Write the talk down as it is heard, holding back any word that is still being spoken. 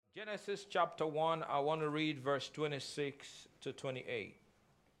Genesis chapter 1, I want to read verse 26 to 28.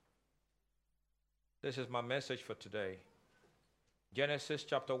 This is my message for today. Genesis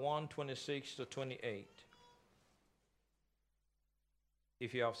chapter 1, 26 to 28.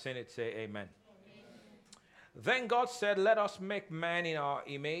 If you have seen it, say amen. Then God said, let us make man in our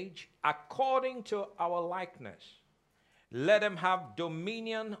image, according to our likeness. Let them have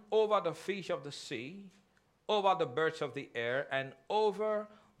dominion over the fish of the sea, over the birds of the air, and over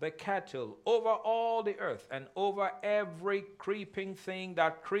the cattle, over all the earth, and over every creeping thing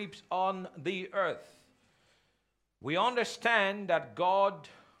that creeps on the earth. We understand that God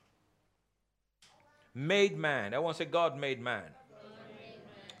made man. Everyone say, God made man.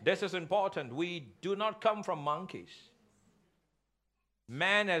 This is important. We do not come from monkeys.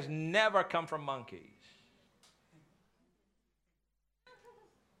 Man has never come from monkeys.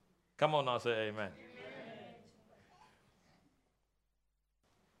 Come on now, say amen. Amen.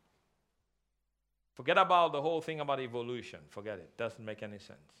 Forget about the whole thing about evolution. Forget it. Doesn't make any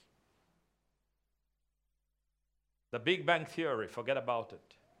sense. The Big Bang Theory, forget about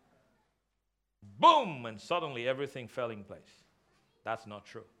it. Boom! And suddenly everything fell in place. That's not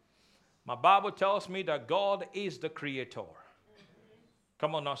true. My Bible tells me that God is the creator.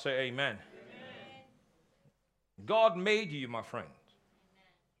 Come on now, say amen. Amen. God made you, my friend.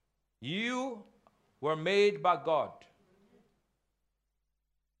 You were made by God.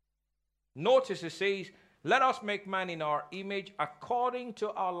 Notice it says, let us make man in our image according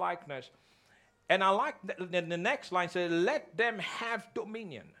to our likeness. And I like the next line says, let them have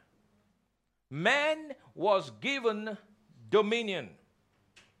dominion. Man was given dominion.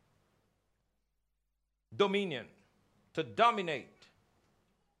 Dominion. To dominate.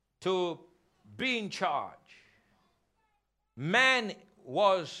 To be in charge. Man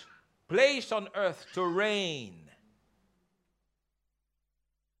was placed on earth to reign.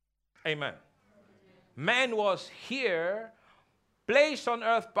 Amen. Man was here, placed on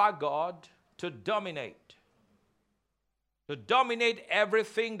earth by God to dominate. To dominate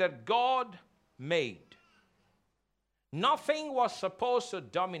everything that God made. Nothing was supposed to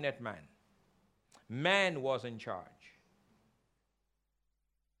dominate man. Man was in charge.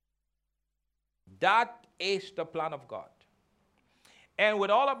 That is the plan of God. And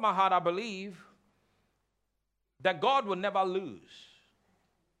with all of my heart, I believe that God will never lose.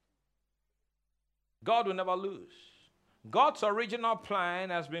 God will never lose. God's original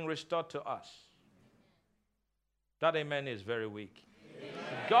plan has been restored to us. That amen is very weak.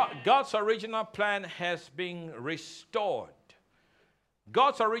 God's original plan has been restored.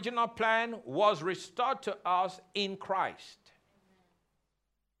 God's original plan was restored to us in Christ.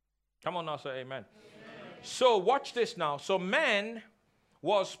 Come on now, say amen. Amen. So watch this now. So man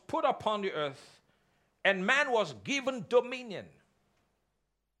was put upon the earth, and man was given dominion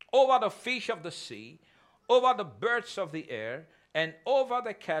over the fish of the sea, over the birds of the air, and over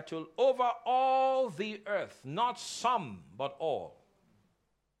the cattle, over all the earth. Not some, but all.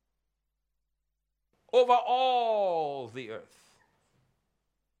 Over all the earth.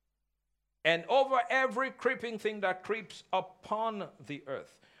 And over every creeping thing that creeps upon the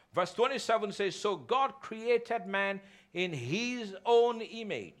earth. Verse 27 says, so God created man in his own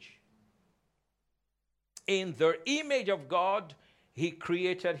image. In the image of God, he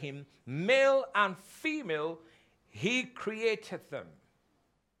created him. Male and female, he created them.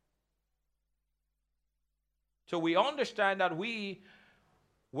 So we understand that we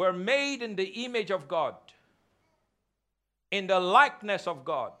were made in the image of God. In the likeness of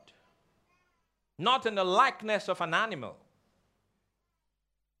God. Not in the likeness of an animal.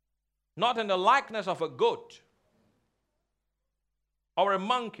 Not in the likeness of a goat. Or a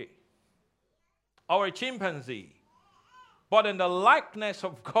monkey. Or a chimpanzee. But in the likeness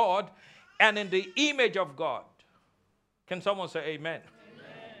of God and in the image of God. Can someone say amen? Amen.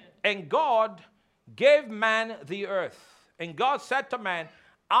 And God gave man the earth. And God said to man,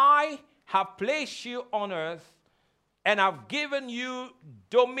 I have placed you on earth and I've given you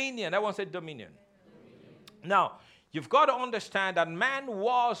dominion. Everyone say dominion. Now, you've got to understand that man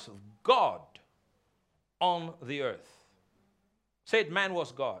was God on the earth. Say it, man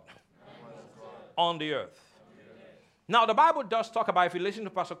was God, on the earth. Now, the Bible does talk about, if you listen to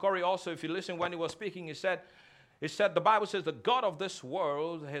Pastor Corey also, if you listen when he was speaking, he said, the Bible says, the God of this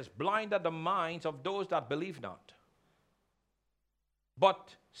world has blinded the minds of those that believe not.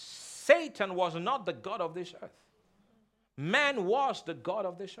 But Satan was not the God of this earth. Man was the God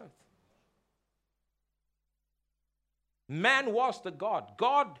of this earth. Man was the God.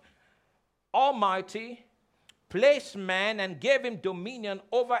 God Almighty placed man and gave him dominion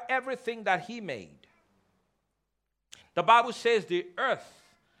over everything that he made. The Bible says the earth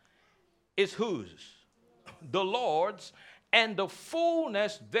is whose? The Lord's, and the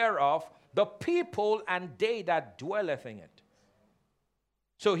fullness thereof, the people and they that dwelleth in it.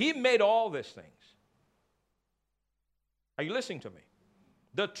 So he made all these things. Are you listening to me?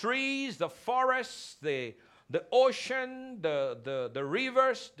 The trees, the forests, the ocean, the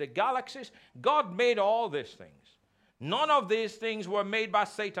rivers, the galaxies. God made all these things. None of these things were made by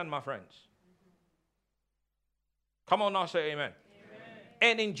Satan, my friends. Come on now, say amen.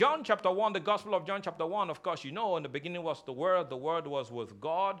 And in John chapter 1, the Gospel of John chapter 1, of course, you know, in the beginning was the Word was with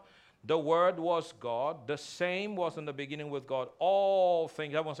God, the Word was God, the same was in the beginning with God. All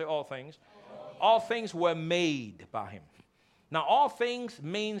things, everyone say all things. All things were made by him. Now, all things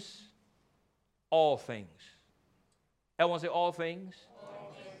means all things. Everyone say all things.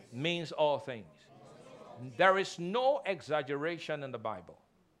 All things. Means all things. There is no exaggeration in the Bible.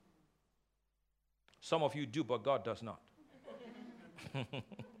 Some of you do, but God does not.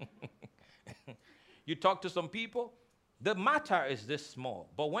 You talk to some people, the matter is this small,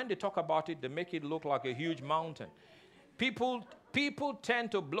 but when they talk about it, they make it look like a huge mountain. People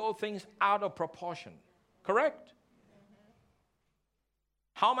tend to blow things out of proportion. Correct?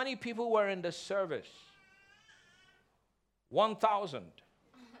 How many people were in the service? 1,000.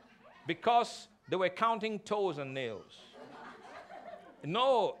 Because they were counting toes and nails.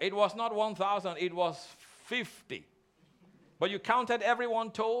 No, it was not 1,000, it was 50. But you counted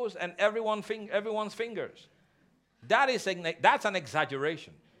everyone's toes and everyone's fingers. That's an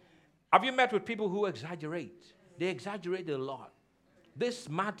exaggeration. Have you met with people who exaggerate? They exaggerate a lot. This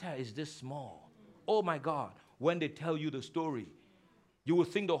matter is this small. Oh my God, when they tell you the story, you will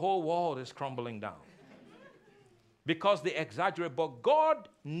think the whole world is crumbling down. Because they exaggerate, but God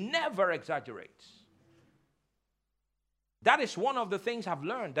never exaggerates. That is one of the things I've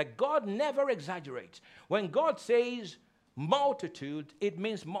learned, that God never exaggerates. When God says multitude, it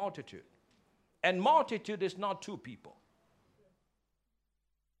means multitude. And multitude is not two people.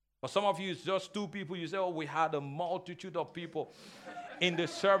 For some of you, it's just two people. You say, oh, we had a multitude of people in the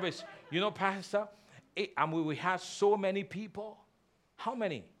service. You know, Pastor, we had so many people. How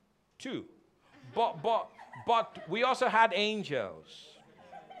many? Two. But we also had angels.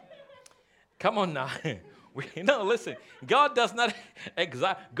 Come on now. Listen. God does not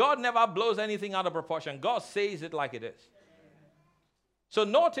God never blows anything out of proportion. God says it like it is. So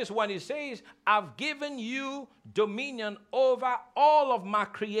notice when he says, I've given you dominion over all of my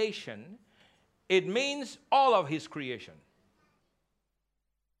creation, it means all of his creation.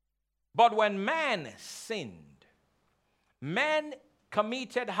 But when man sinned, man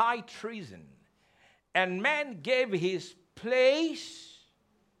committed high treason, and man gave his place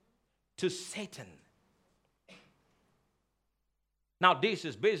to Satan. Now, this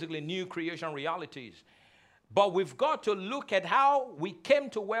is basically new creation realities. But we've got to look at how we came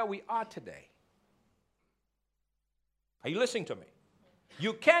to where we are today. Are you listening to me?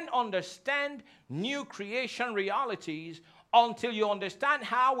 You can't understand new creation realities until you understand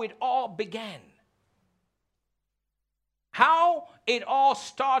how it all began. How it all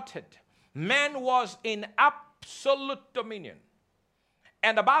started. Man was in absolute dominion.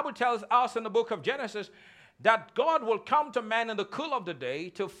 And the Bible tells us in the book of Genesis that God will come to man in the cool of the day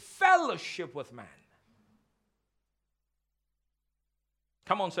to fellowship with man.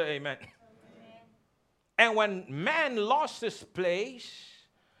 Come on, say amen. Amen. And when man lost his place,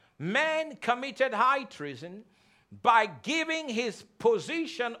 man committed high treason by giving his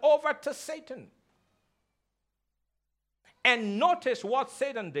position over to Satan. And notice what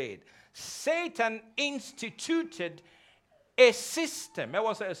Satan did. Satan instituted a system.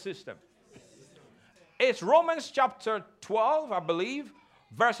 Everyone say a system. It's Romans chapter 12, I believe,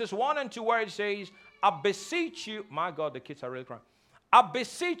 verses 1 and 2, where it says, I beseech you, my God, the kids are really crying. I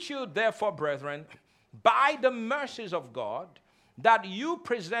beseech you, therefore, brethren, by the mercies of God, that you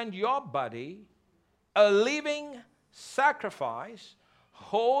present your body a living sacrifice,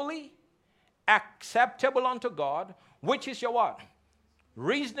 holy, acceptable unto God, which is your what?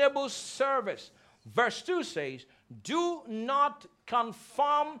 Reasonable service. Verse 2 says, do not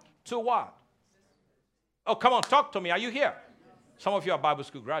conform to what? Oh, come on, talk to me. Are you here? Some of you are Bible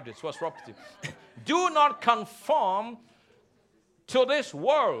school graduates. What's wrong with you? Do not conform to this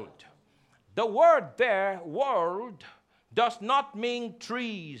world. The word there, world, does not mean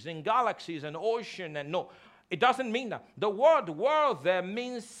trees and galaxies and ocean. And no, it doesn't mean that. The word world there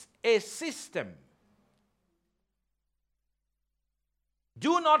means a system.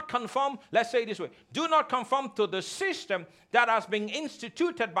 Do not conform, let's say it this way, do not conform to the system that has been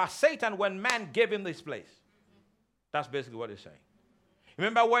instituted by Satan when man gave him this place. That's basically what it's saying.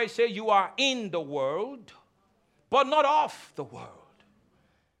 Remember where it says you are in the world, but not of the world.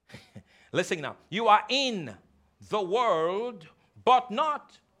 Listen now. You are in the world, but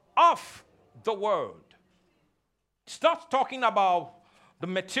not of the world. It's not talking about the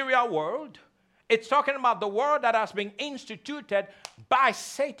material world. It's talking about the world that has been instituted by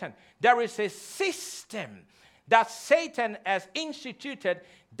Satan. There is a system that Satan has instituted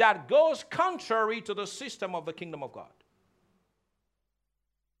that goes contrary to the system of the kingdom of God.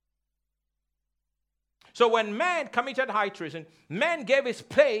 So when man committed high treason, man gave his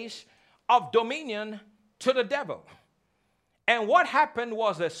place of dominion to the devil. And what happened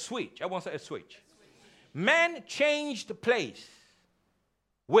was a switch. I want to say a switch. Man changed place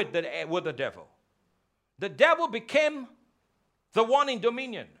with the devil. The devil became the one in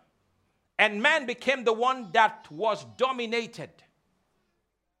dominion. And man became the one that was dominated.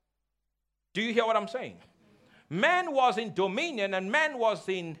 Do you hear what I'm saying? Man was in dominion and man was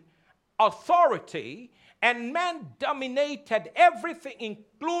in authority, and man dominated everything,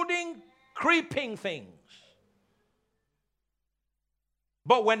 including creeping things.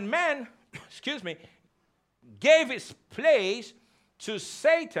 But when man, gave his place to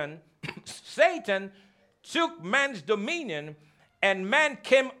Satan, Satan took man's dominion, and man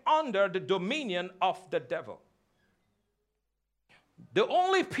came under the dominion of the devil. The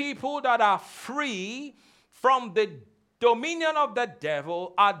only people that are free from the dominion of the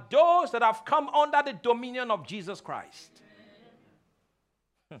devil are those that have come under the dominion of Jesus Christ.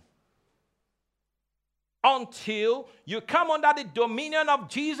 Until you come under the dominion of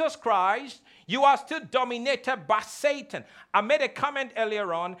Jesus Christ, you are still dominated by Satan. I made a comment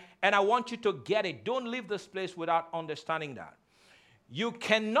earlier on, and I want you to get it. Don't leave this place without understanding that. You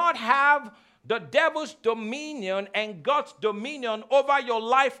cannot have the devil's dominion and God's dominion over your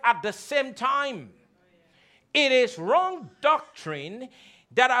life at the same time. It is wrong doctrine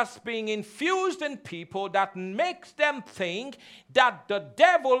that has been infused in people that makes them think that the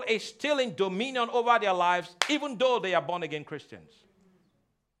devil is still in dominion over their lives, even though they are born again Christians.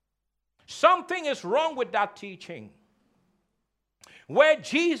 Something is wrong with that teaching, where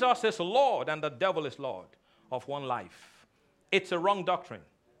Jesus is Lord and the devil is Lord of one life. It's a wrong doctrine.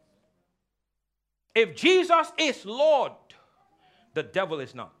 If Jesus is Lord, the devil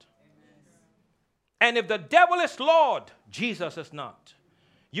is not. And if the devil is Lord, Jesus is not.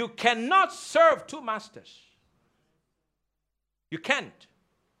 You cannot serve two masters. You can't.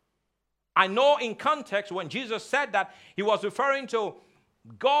 I know in context when Jesus said that, he was referring to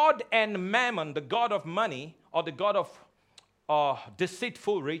God and Mammon, the god of money, or the god of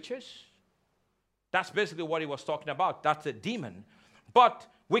deceitful riches. That's basically what he was talking about. That's a demon. But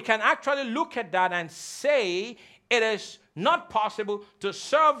we can actually look at that and say it is not possible to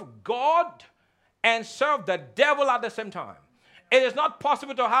serve God and serve the devil at the same time. It is not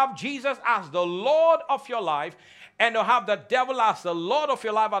possible to have Jesus as the Lord of your life and to have the devil as the Lord of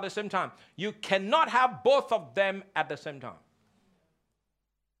your life at the same time. You cannot have both of them at the same time.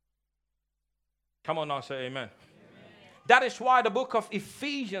 Come on now, say amen. That is why the book of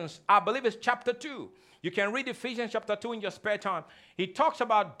Ephesians, I believe it's chapter 2. You can read Ephesians chapter 2 in your spare time. He talks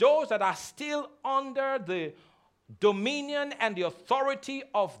about those that are still under the dominion and the authority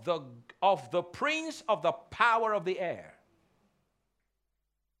of the prince of the power of the air.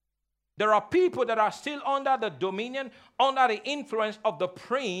 There are people that are still under the dominion, under the influence of the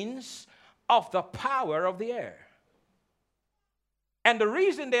prince of the power of the air. And the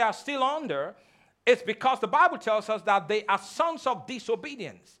reason they are still under is because the Bible tells us that they are sons of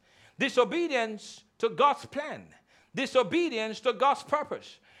disobedience. Disobedience to God's plan. Disobedience to God's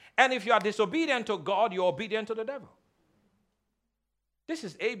purpose. And if you are disobedient to God, you're obedient to the devil. This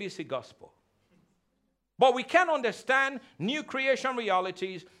is ABC gospel. But we can't understand new creation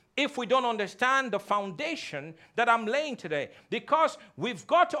realities if we don't understand the foundation that I'm laying today. Because we've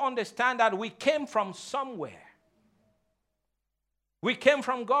got to understand that we came from somewhere. We came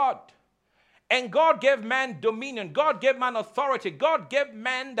from God. And God gave man dominion. God gave man authority. God gave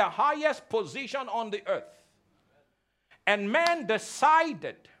man the highest position on the earth. And man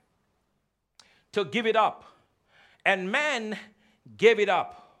decided to give it up. And man gave it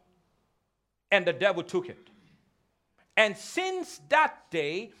up. And the devil took it. And since that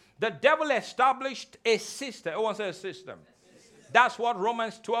day, the devil established a system. Everyone say a system. That's what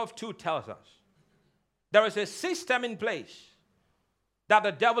Romans 12:2 tells us. There is a system in place that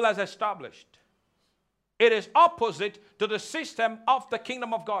the devil has established. It is opposite to the system of the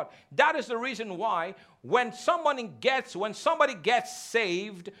kingdom of God. That is the reason why when somebody gets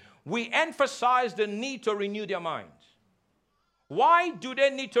saved, we emphasize the need to renew their minds. Why do they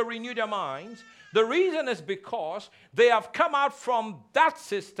need to renew their minds? The reason is because they have come out from that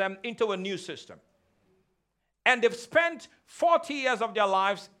system into a new system. And they've spent 40 years of their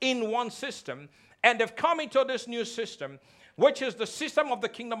lives in one system, and they've come into this new system, which is the system of the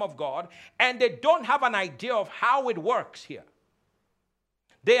kingdom of God, and they don't have an idea of how it works here.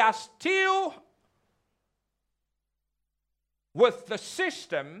 They are still with the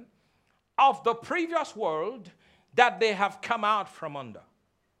system of the previous world that they have come out from under.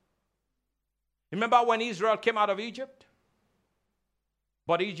 Remember when Israel came out of Egypt?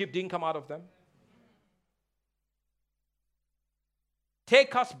 But Egypt didn't come out of them.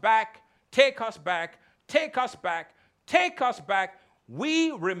 Take us back, take us back, take us back, take us back.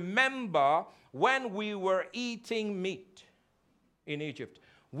 We remember when we were eating meat in Egypt.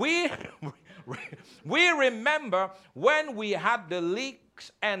 We remember when we had the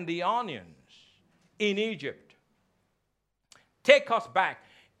leeks and the onions in Egypt. Take us back.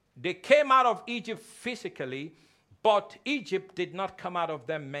 They came out of Egypt physically, but Egypt did not come out of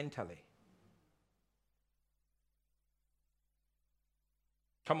them mentally.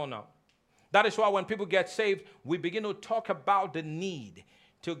 Come on now. That is why when people get saved, we begin to talk about the need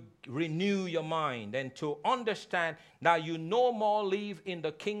to renew your mind and to understand that you no more live in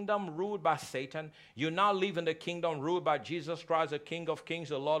the kingdom ruled by Satan. You now live in the kingdom ruled by Jesus Christ, the King of Kings,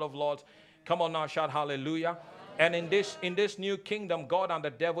 the Lord of Lords. Come on now, shout hallelujah. And in this new kingdom, God and the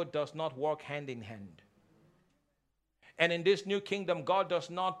devil does not work hand in hand. And in this new kingdom, God does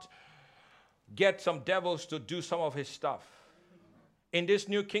not get some devils to do some of his stuff. In this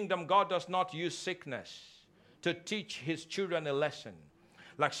new kingdom, God does not use sickness to teach his children a lesson.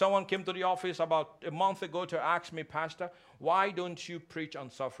 Like someone came to the office about a month ago to ask me, Pastor, why don't you preach on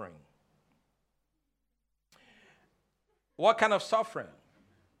suffering? What kind of suffering?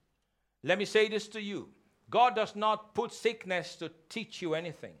 Let me say this to you. God does not put sickness to teach you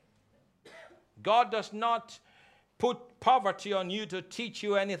anything. God does not put poverty on you to teach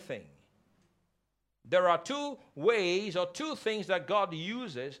you anything. There are two ways or two things that God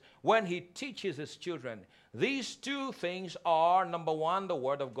uses when he teaches his children. These two things are, number one, the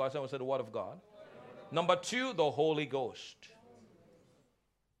Word of God. Someone said the Word of God. Number two, the Holy Ghost.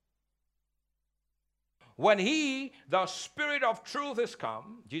 When he, the Spirit of truth, is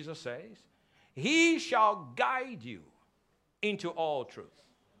come, Jesus says, he shall guide you into all truth.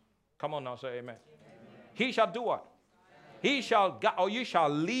 Come on now, say amen. He shall do what? He shall guide, or you shall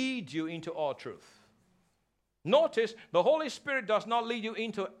lead you into all truth. Notice, the Holy Spirit does not lead you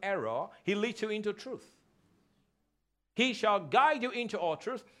into error. He leads you into truth. He shall guide you into all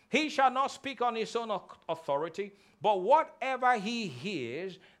truth. He shall not speak on his own authority, but whatever he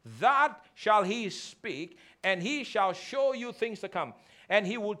hears, that shall he speak, and he shall show you things to come. And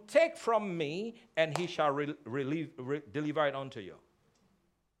he will take from me, and he shall deliver it unto you.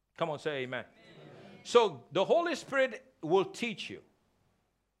 Come on, say amen. So the Holy Spirit will teach you.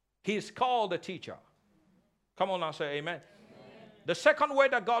 He is called a teacher. Come on now, say amen. The second way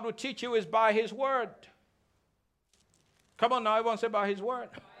that God will teach you is by his word. Come on now, everyone say by his word.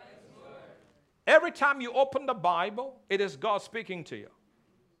 Every time you open the Bible, it is God speaking to you.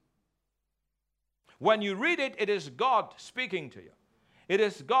 When you read it, it is God speaking to you. It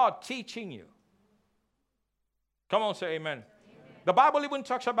is God teaching you. Come on, say amen. The Bible even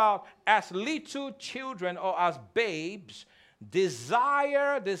talks about as little children or as babes,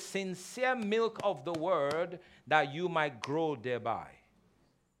 desire the sincere milk of the word that you might grow thereby.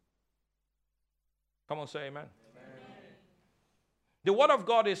 Come on, say amen. The word of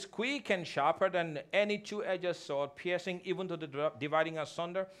God is quick and sharper than any two-edged sword, piercing even to the dividing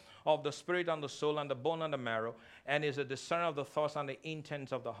asunder of the spirit and the soul and the bone and the marrow, and is a discerner of the thoughts and the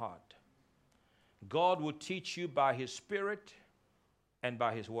intents of the heart. God will teach you by his Spirit and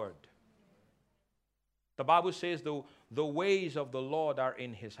by his word. The Bible says the ways of the Lord are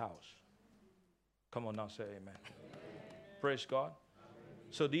in his house. Come on now, say amen. Praise God.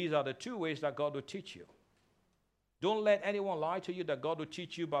 So these are the two ways that God will teach you. Don't let anyone lie to you that God will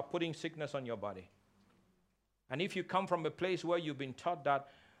teach you by putting sickness on your body. And if you come from a place where you've been taught that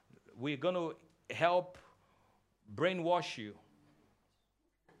we're going to help brainwash you.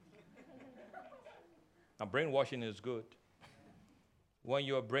 Now, brainwashing is good when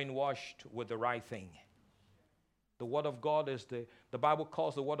you're brainwashed with the right thing. The Word of God is the Bible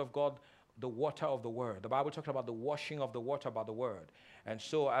calls the Word of God the water of the Word. The Bible talks about the washing of the water by the Word. And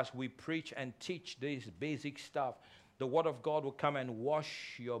so as we preach and teach this basic stuff, the Word of God will come and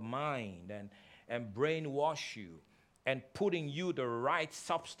wash your mind and brainwash you and put in you the right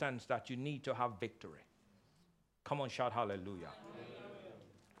substance that you need to have victory. Come on, shout hallelujah.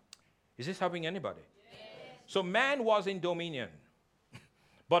 Is this helping anybody? Yes. So man was in dominion,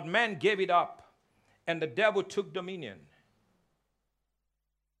 but man gave it up, and the devil took dominion.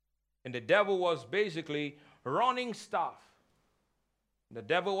 And the devil was basically running staff. The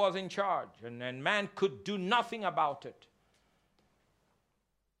devil was in charge, and man could do nothing about it.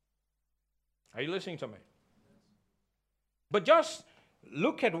 Are you listening to me? But just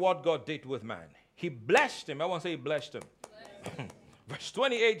look at what God did with man. He blessed him. I want to say he blessed him. Verse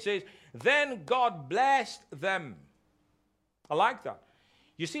 28 says, then God blessed them. I like that.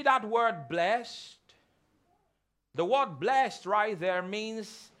 You see that word blessed? The word blessed right there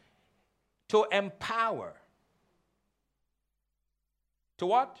means to empower. To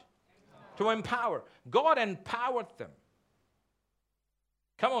what? To empower. God empowered them.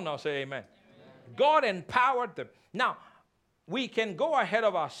 Come on now, say amen. God empowered them. Now, we can go ahead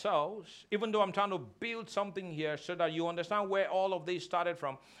of ourselves, even though I'm trying to build something here so that you understand where all of this started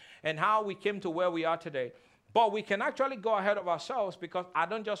from and how we came to where we are today. But we can actually go ahead of ourselves, because I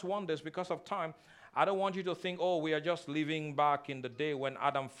don't just want this because of time. I don't want you to think, oh, we are just living back in the day when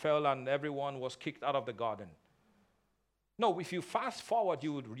Adam fell and everyone was kicked out of the garden. No, if you fast forward,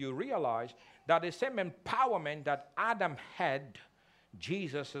 you realize that the same empowerment that Adam had,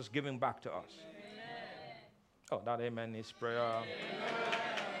 Jesus is giving back to us. Amen. Oh, that amen is prayer.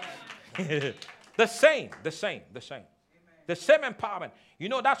 The same. The same empowerment. You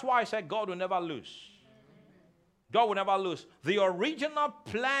know, that's why I said God will never lose. God will never lose. The original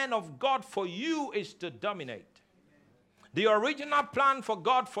plan of God for you is to dominate. The original plan for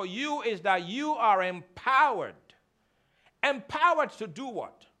God for you is that you are empowered. Empowered to do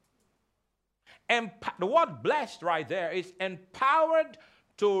what? The word blessed right there is empowered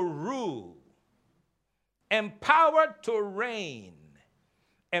to rule, empowered to reign,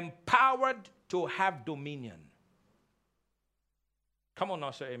 empowered to have dominion. Come on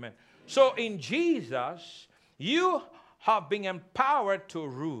now, say amen. So in Jesus, you have been empowered to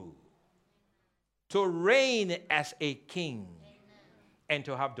rule, to reign as a king, and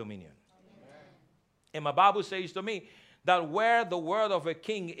to have dominion. And my Bible says to me that where the word of a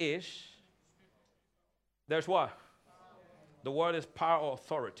king is, there's what? The word is power or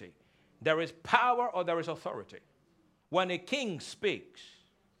authority. There is power or there is authority. When a king speaks,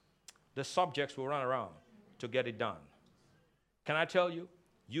 the subjects will run around to get it done. Can I tell you?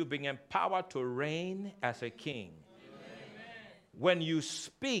 You've been empowered to reign as a king. Amen. When you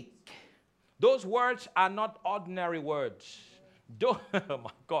speak, those words are not ordinary words. Oh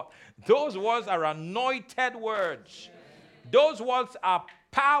my God. Those words are anointed words. Those words are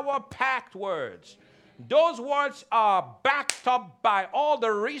power-packed words. Those words are backed up by all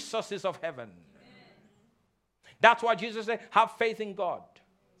the resources of heaven. That's why Jesus said, have faith in God.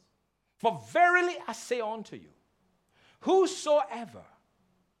 For verily I say unto you, whosoever.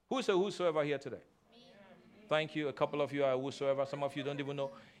 Who's a whosoever here today? Thank you. A couple of you are whosoever. Some of you don't even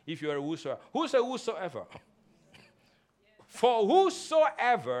know if you are a whosoever. Who's a whosoever? For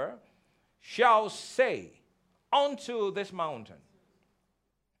whosoever shall say unto this mountain.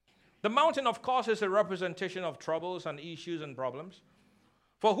 The mountain, of course, is a representation of troubles and issues and problems.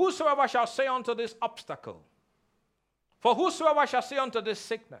 For whosoever shall say unto this obstacle. For whosoever shall say unto this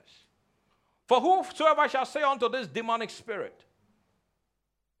sickness. For whosoever shall say unto this demonic spirit.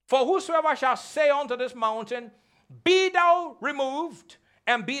 For whosoever shall say unto this mountain, be thou removed,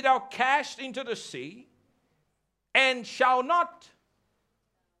 and be thou cast into the sea, and shall not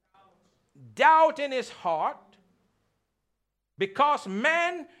doubt in his heart, because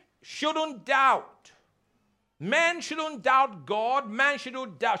man shouldn't doubt. Man shouldn't doubt God. Man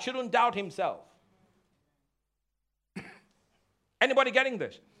shouldn't doubt himself. Anybody getting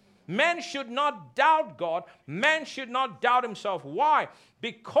this? Man should not doubt God. Man should not doubt himself. Why?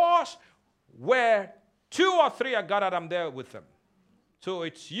 Because where two or three are gathered, I'm there with them. So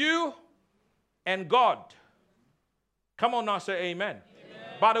it's you and God. Come on now, say amen. Amen.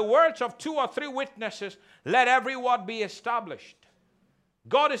 By the words of two or three witnesses, let every word be established.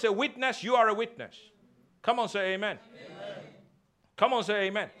 God is a witness, you are a witness. Come on, say amen. Amen. Come on, say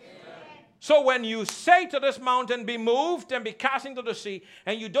amen. So when you say to this mountain, be moved and be cast into the sea,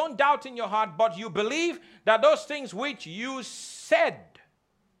 and you don't doubt in your heart, but you believe that those things which you said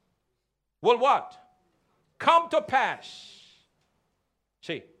will what? Come to pass.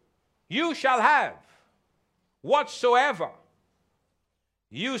 See, you shall have whatsoever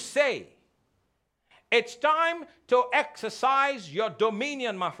you say. It's time to exercise your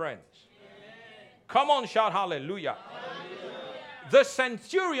dominion, my friends. Amen. Come on, shout hallelujah. The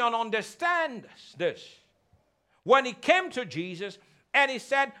centurion understands this. When he came to Jesus and he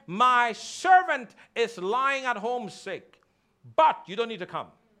said, my servant is lying at home sick, but you don't need to come.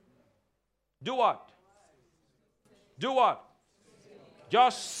 Do what? Do what?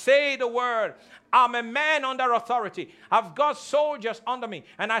 Just say the word. I'm a man under authority. I've got soldiers under me.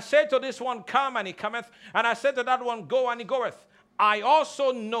 And I say to this one, come, and he cometh. And I say to that one, go, and he goeth. I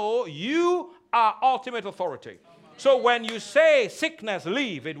also know you are ultimate authority. So when you say sickness,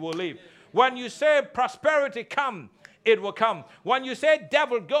 leave, it will leave. When you say prosperity, come, it will come. When you say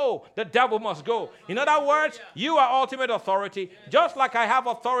devil, go, the devil must go. In other words, you are ultimate authority. Just like I have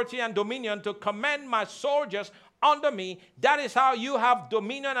authority and dominion to command my soldiers under me, that is how you have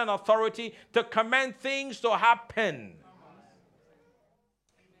dominion and authority to command things to happen.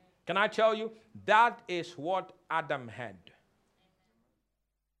 Can I tell you? That is what Adam had.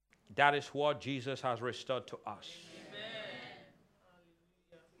 That is what Jesus has restored to us.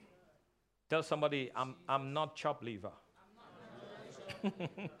 Tell somebody, I'm not chopped liver.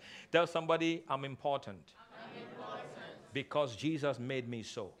 Tell somebody, I'm important. Because Jesus made me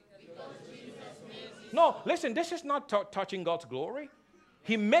so. No, listen, this is not touching God's glory.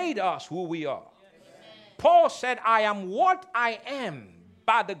 He made us who we are. Paul said, I am what I am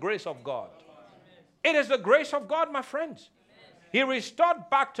by the grace of God. It is the grace of God, my friends. He restored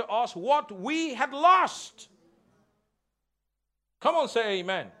back to us what we had lost. Come on, say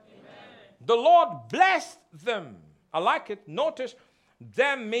amen. The Lord blessed them. I like it. Notice,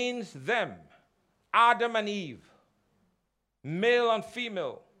 them means them. Adam and Eve. Male and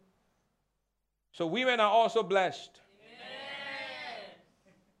female. So women are also blessed.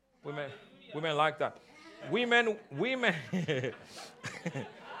 Women like that. Women.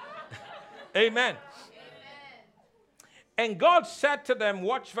 Amen. And God said to them,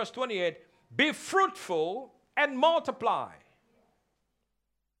 watch verse 28, be fruitful and multiply.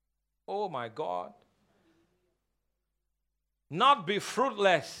 Oh my God. Not be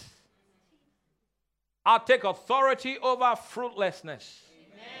fruitless. I'll take authority over fruitlessness.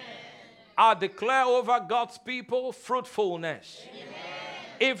 I'll declare over God's people fruitfulness. Amen.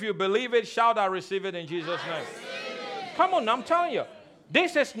 If you believe it, shout, I receive it in Jesus' name. Come on, I'm telling you.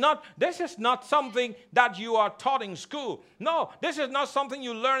 This is not something that you are taught in school. No, this is not something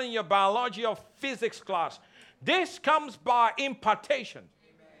you learn in your biology or physics class. This comes by impartation.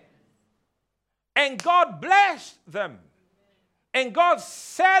 And God blessed them. And God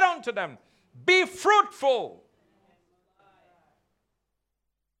said unto them, be fruitful.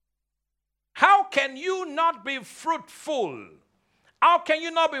 How can you not be fruitful? How can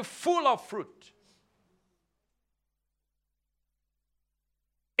you not be full of fruit?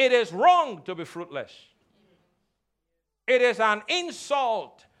 It is wrong to be fruitless. It is an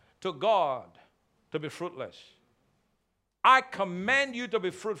insult to God to be fruitless. I command you to be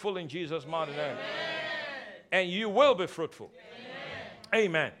fruitful in Jesus' mighty name. And you will be fruitful.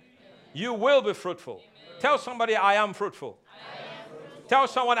 Amen. You will be fruitful. Tell somebody, I am fruitful. Tell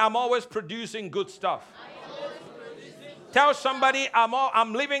someone, I'm always producing good stuff. Tell somebody,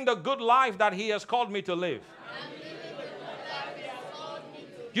 I'm living the good life that He has called me to live.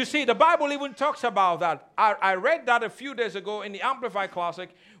 You see, the Bible even talks about that. I read that a few days ago in the Amplified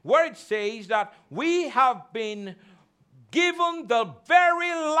Classic, where it says that we have been given the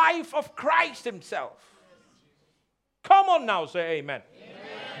very life of Christ Himself. Come on now, say amen.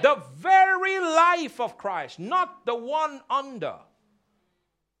 The very life of Christ, not the one under.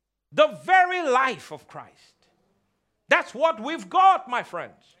 The very life of Christ. That's what we've got, my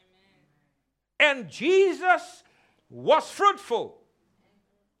friends. And Jesus was fruitful.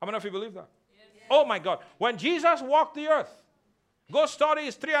 How many of you believe that? Yes. Oh my God. When Jesus walked the earth, go study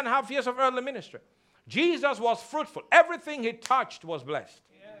His 3.5 years of earthly ministry. Jesus was fruitful. Everything He touched was blessed.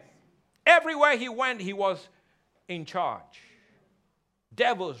 Yes. Everywhere He went, He was in charge.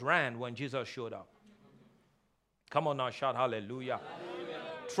 Devils ran when Jesus showed up. Come on now, shout hallelujah. Hallelujah.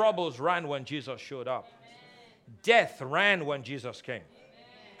 Troubles ran when Jesus showed up. Amen. Death ran when Jesus came. Amen.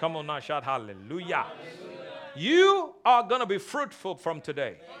 Come on now, shout hallelujah. Hallelujah. You are going to be fruitful from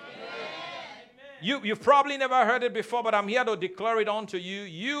today. You've probably never heard it before, but I'm here to declare it unto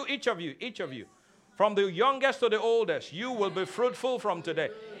you. Each of you, from the youngest to the oldest, you will be fruitful from today.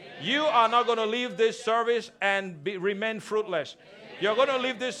 You are not going to leave this service and remain fruitless. You're going to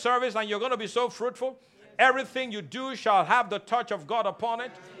leave this service and you're going to be so fruitful. Everything you do shall have the touch of God upon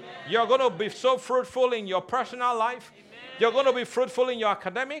it. You're going to be so fruitful in your personal life. You're going to be fruitful in your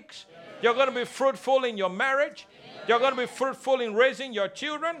academics. You're going to be fruitful in your marriage. You're going to be fruitful in raising your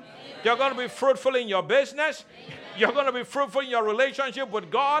children. You're going to be fruitful in your business. You're going to be fruitful in your relationship with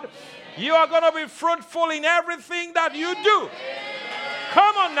God. You are going to be fruitful in everything that you do.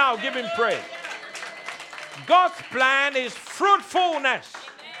 Come on now, give Him praise. God's plan is fruitfulness,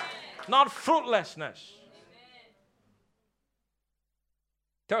 not fruitlessness.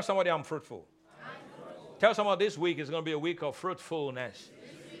 Tell somebody, I'm fruitful. Tell someone this week is going to be a week of fruitfulness.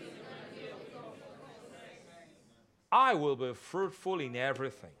 I will be fruitful in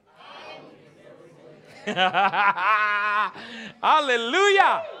everything.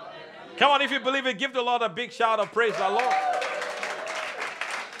 Hallelujah. Come on, if you believe it, give the Lord a big shout of praise the Lord.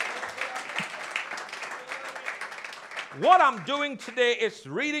 What I'm doing today is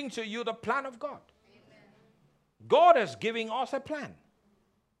reading to you the plan of God. God is giving us a plan.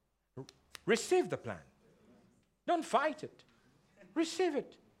 Receive the plan. Don't fight it. Receive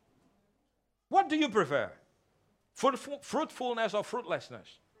it. What do you prefer? Fruitfulness or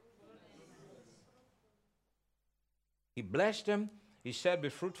fruitlessness? He blessed them. He said, be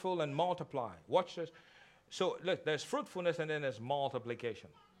fruitful and multiply. Watch this. So look, there's fruitfulness and then there's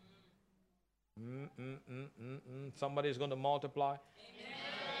multiplication. Somebody's going to multiply.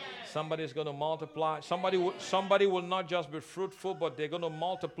 Somebody's going to multiply. Somebody will not just be fruitful, but they're going to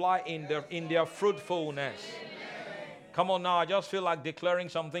multiply in their fruitfulness. Come on now, I just feel like declaring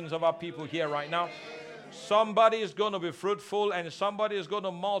some things about people here right now. Somebody is going to be fruitful and somebody is going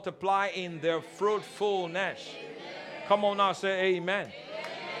to multiply in their fruitfulness. Come on now, say amen.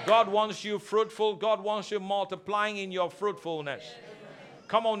 God wants you fruitful. God wants you multiplying in your fruitfulness.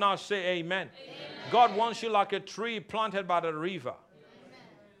 Come on now, say amen. God wants you like a tree planted by the river.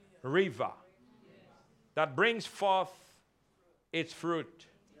 River that brings forth its fruit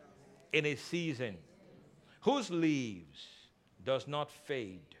in its season, whose leaves does not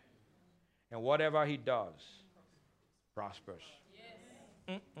fade, and whatever he does prospers.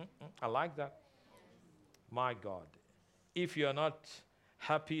 I like that. My God. If you're not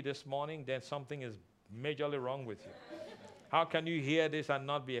happy this morning, then something is majorly wrong with you. How can you hear this and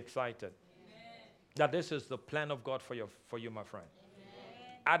not be excited? That this is the plan of God for you, my friend.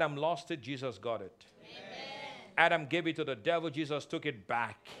 Adam lost it, Jesus got it. Adam gave it to the devil, Jesus took it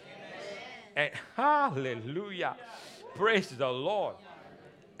back. And hallelujah. Praise the Lord.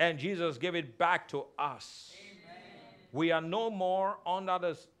 And Jesus gave it back to us. We are no more under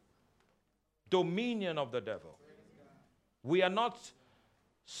the dominion of the devil. We are not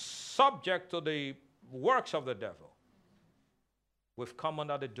subject to the works of the devil. We've come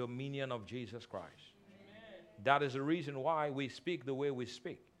under the dominion of Jesus Christ. That is the reason why we speak the way we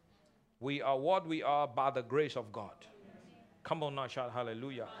speak. We are what we are by the grace of God. Come on now, shout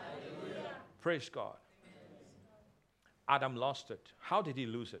hallelujah. Hallelujah. Praise God. Adam lost it. How did he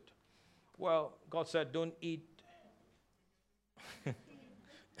lose it? Well, God said, don't eat.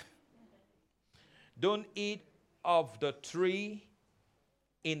 Don't eat of the tree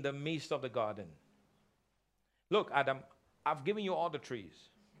in the midst of the garden. Look, Adam, I've given you all the trees.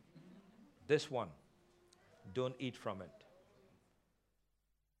 This one, don't eat from it.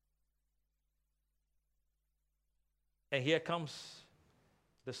 And here comes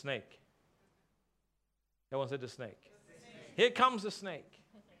the snake. Everyone said the snake. Here comes the snake.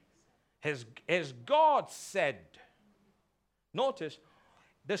 As God said, notice,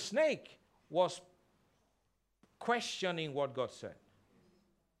 the snake was questioning what God said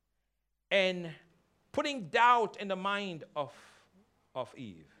and putting doubt in the mind of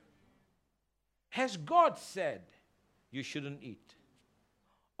Eve. Has God said you shouldn't eat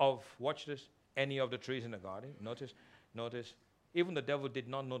of, watch this, any of the trees in the garden? Notice, even the devil did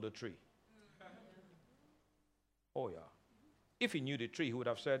not know the tree. Oh yeah. If he knew the tree, he would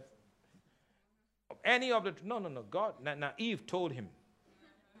have said, any of the, no, God, now Eve told him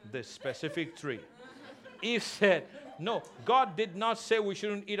the specific tree. Eve said, no, God did not say we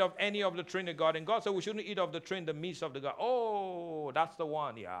shouldn't eat of any of the tree in the garden. God said we shouldn't eat of the tree in the midst of the garden. Oh, that's the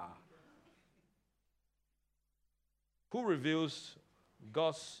one, yeah. Who reveals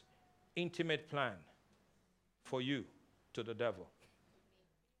God's intimate plan for you to the devil?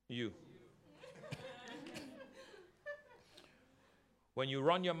 You. When you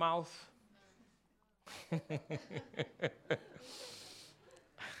run your mouth,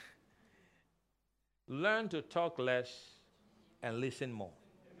 learn to talk less and listen more.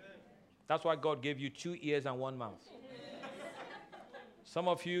 That's why God gave you 2 ears and 1 mouth. Some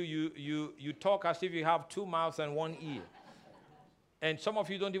of you talk as if you have 2 mouths and 1 ear. And some of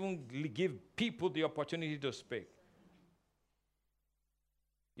you don't even give people the opportunity to speak.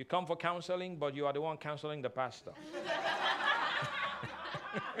 You come for counseling, but you are the one counseling the pastor.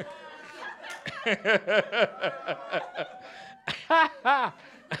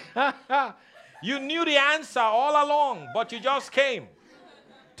 You knew the answer all along, but you just came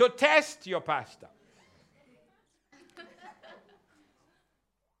to test your pastor.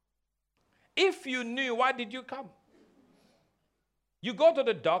 If you knew, why did you come? You go to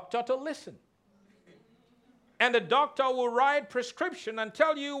the doctor to listen. And the doctor will write prescription and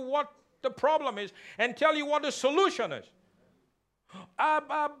tell you what the problem is and tell you what the solution is.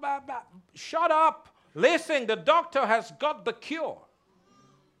 Shut up. Listen, the doctor has got the cure.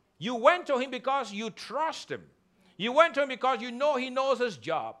 You went to him because you trust him. You went to him because you know he knows his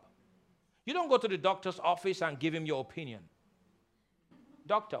job. You don't go to the doctor's office and give him your opinion.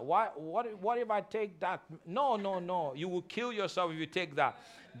 Doctor, what if I take that? No. You will kill yourself if you take that.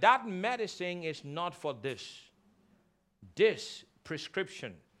 That medicine is not for this. This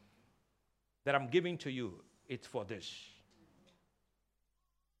prescription that I'm giving to you, it's for this.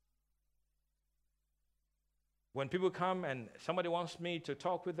 When people come and somebody wants me to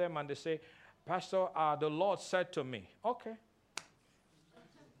talk with them and they say, Pastor, the Lord said to me, okay.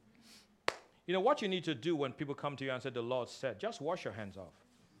 You know what you need to do when people come to you and say, the Lord said, just wash your hands off.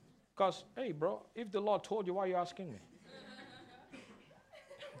 Because, hey, bro, if the Lord told you, why are you asking me?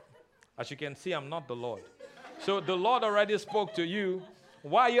 As you can see, I'm not the Lord. So the Lord already spoke to you.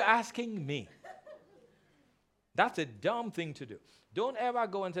 Why are you asking me? That's a dumb thing to do. Don't ever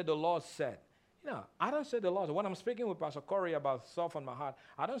go and say, the Lord said. You know, I don't say the Lord. When I'm speaking with Pastor Corey about stuff on my heart,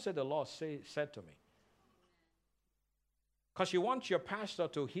 I don't say the Lord said to me. Because you want your pastor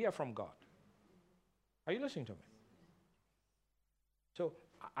to hear from God. Are you listening to me? So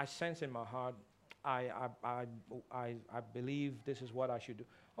I sense in my heart, I believe this is what I should do.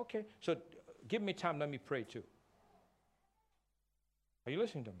 Okay, so give me time, let me pray too. Are you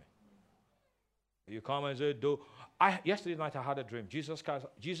listening to me? You come and say, yesterday night I had a dream. Jesus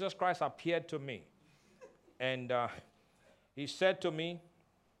Christ appeared to me. And he said to me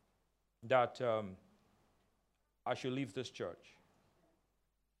that I should leave this church.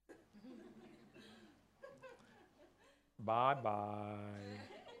 Bye-bye.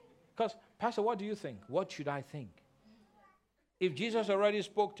 Because, Pastor, what do you think? What should I think? If Jesus already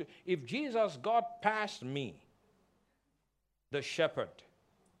if Jesus got past me, the shepherd,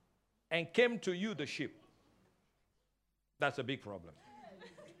 and came to you, the sheep, that's a big problem.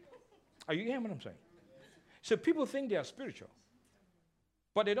 Are you hearing what I'm saying? So people think they are spiritual,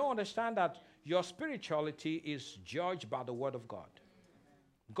 but they don't understand that your spirituality is judged by the word of God.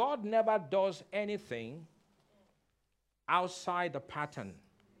 God never does anything outside the pattern.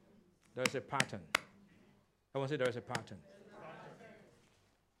 There's a pattern. I want to say there's a pattern.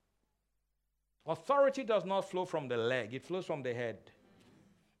 Authority does not flow from the leg, it flows from the head.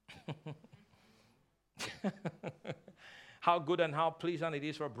 How good and how pleasant it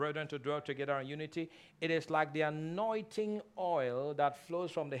is for brethren to dwell together in unity. It is like the anointing oil that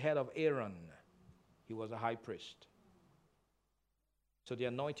flows from the head of Aaron. He was a high priest. So the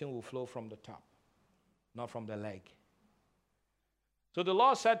anointing will flow from the top, not from the leg. So the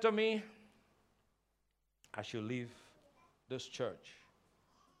Lord said to me, I should leave this church.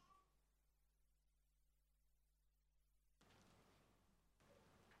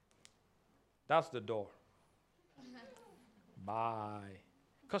 That's the door. Bye.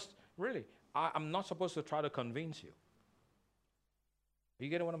 Because really, I'm not supposed to try to convince you. You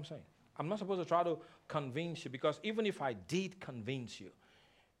get what I'm saying? I'm not supposed to try to convince you, because even if I did convince you,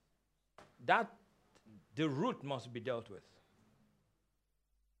 the root must be dealt with.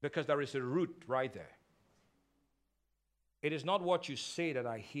 Because there is a root right there. It is not what you say that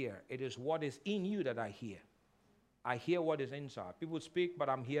I hear. It is what is in you that I hear. I hear what is inside. People speak, but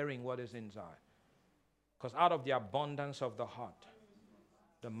I'm hearing what is inside. Because out of the abundance of the heart,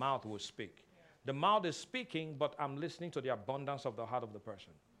 the mouth will speak. The mouth is speaking, but I'm listening to the abundance of the heart of the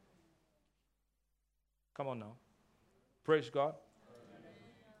person. Come on now. Praise God.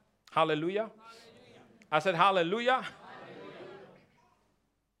 Hallelujah. Hallelujah. I said hallelujah. Hallelujah.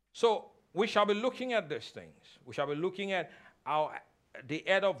 So we shall be looking at these things. We shall be looking at the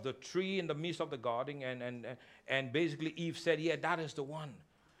head of the tree in the midst of the garden, and basically Eve said, yeah, that is the one.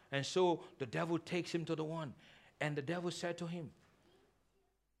 And so the devil takes him to the one. And the devil said to him,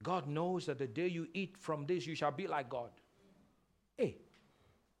 God knows that the day you eat from this, you shall be like God. Hey,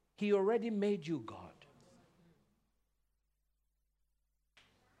 he already made you God.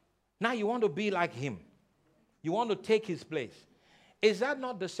 Now you want to be like him. You want to take his place. Is that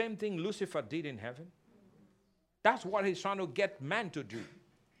not the same thing Lucifer did in heaven? That's what he's trying to get man to do.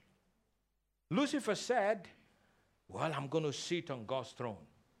 Lucifer said, well, I'm going to sit on God's throne.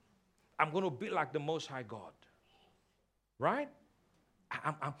 I'm going to be like the Most High God. Right?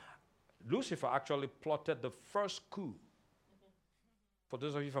 Lucifer actually plotted the first coup. For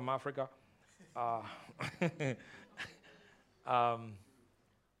those of you from Africa,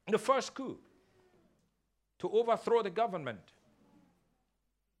 the first coup to overthrow the government.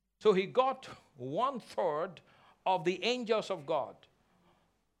 So he got 1/3 of the angels of God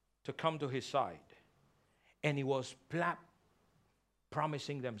to come to his side. And he was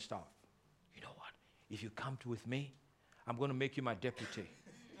promising them stuff. if you come with me, I'm going to make you my deputy.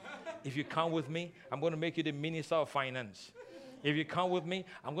 If you come with me, I'm going to make you the minister of finance. If you come with me,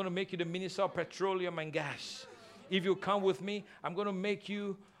 I'm going to make you the minister of petroleum and gas. If you come with me, I'm going to make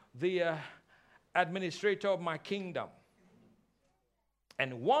you the administrator of my kingdom.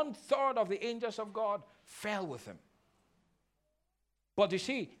 And 1/3 of the angels of God fell with him. But you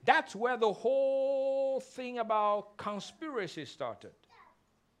see, that's where the whole thing about conspiracy started.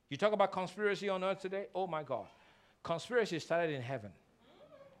 You talk about conspiracy on earth today? Oh my God. Conspiracy started in heaven.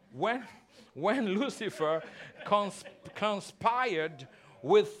 When Lucifer conspired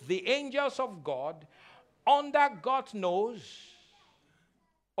with the angels of God under God's nose.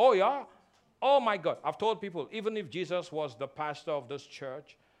 Oh yeah? Oh my God. I've told people, even if Jesus was the pastor of this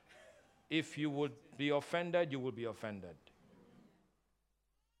church, if you would be offended, you will be offended.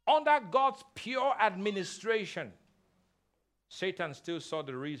 Under God's pure administration, Satan still saw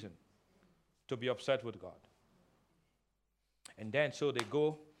the reason to be upset with God. And then so they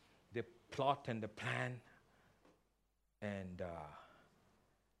go, they plot and they plan. And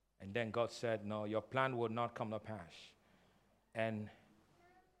then God said, no, your plan will not come to pass. And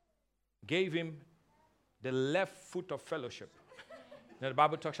gave him the left foot of fellowship. Now, the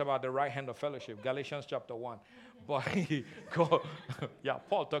Bible talks about the right hand of fellowship, Galatians chapter 1. But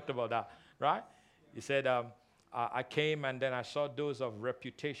Paul talked about that, right? He said, I came and then I saw those of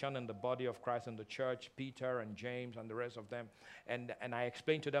reputation in the body of Christ in the church, Peter and James and the rest of them. And I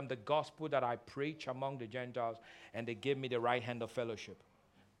explained to them the gospel that I preach among the Gentiles, and they gave me the right hand of fellowship.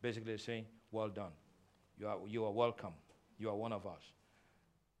 Basically saying, well done. You are welcome. You are one of us.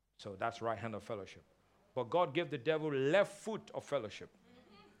 So that's right hand of fellowship. But God gave the devil left foot of fellowship.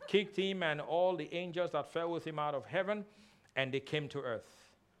 Kicked him and all the angels that fell with him out of heaven, and they came to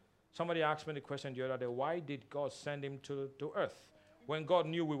earth. Somebody asked me the question the other day, why did God send him to earth when God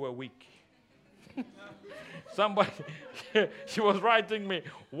knew we were weak? Somebody, she was writing me,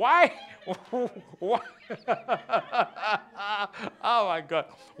 why? Oh my God.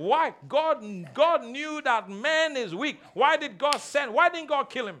 Why? God knew that man is weak. Why didn't God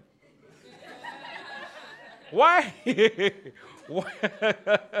kill him? Why?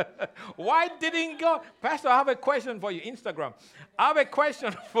 Why didn't God? Pastor, I have a question for you. Instagram. I have a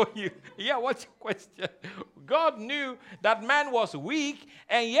question for you. Yeah, what's your question? God knew that man was weak,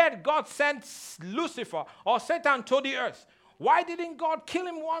 and yet God sent Lucifer or Satan to the earth. Why didn't God kill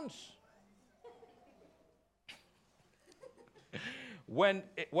him once? When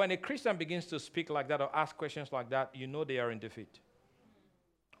a Christian begins to speak like that or ask questions like that, you know they are in defeat.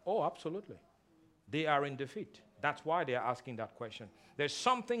 Oh, absolutely. They are in defeat. That's why they are asking that question. There's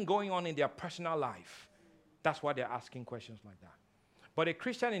something going on in their personal life. That's why they're asking questions like that. But a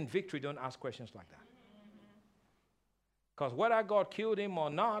Christian in victory don't ask questions like that. Because whether God killed him or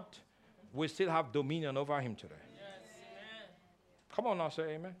not, we still have dominion over him today. Yes. Come on now, say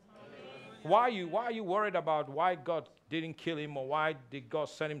amen. Why are you worried about why God didn't kill him or why did God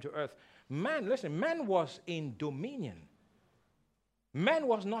send him to earth? Man, listen, man was in dominion. Man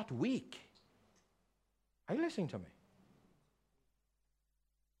was not weak. Are you listening to me?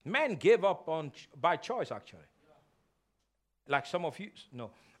 Man gave up by choice, actually. Like some of you.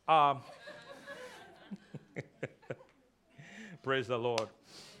 No. Praise the Lord.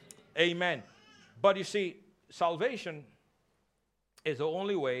 Amen. But you see, salvation is the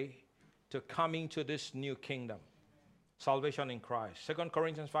only way to come into this new kingdom. Salvation in Christ. 2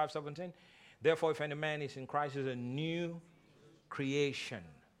 Corinthians 5:17. Therefore, if any man is in Christ, is a new creation.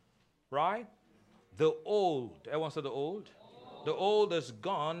 Right? The old. Everyone said the old? The old is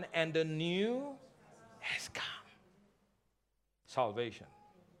gone and the new has come. Salvation.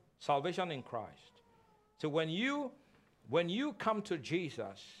 Salvation in Christ. So when you come to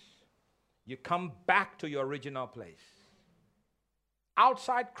Jesus, you come back to your original place.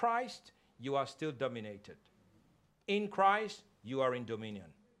 Outside Christ, you are still dominated. In Christ, you are in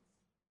dominion.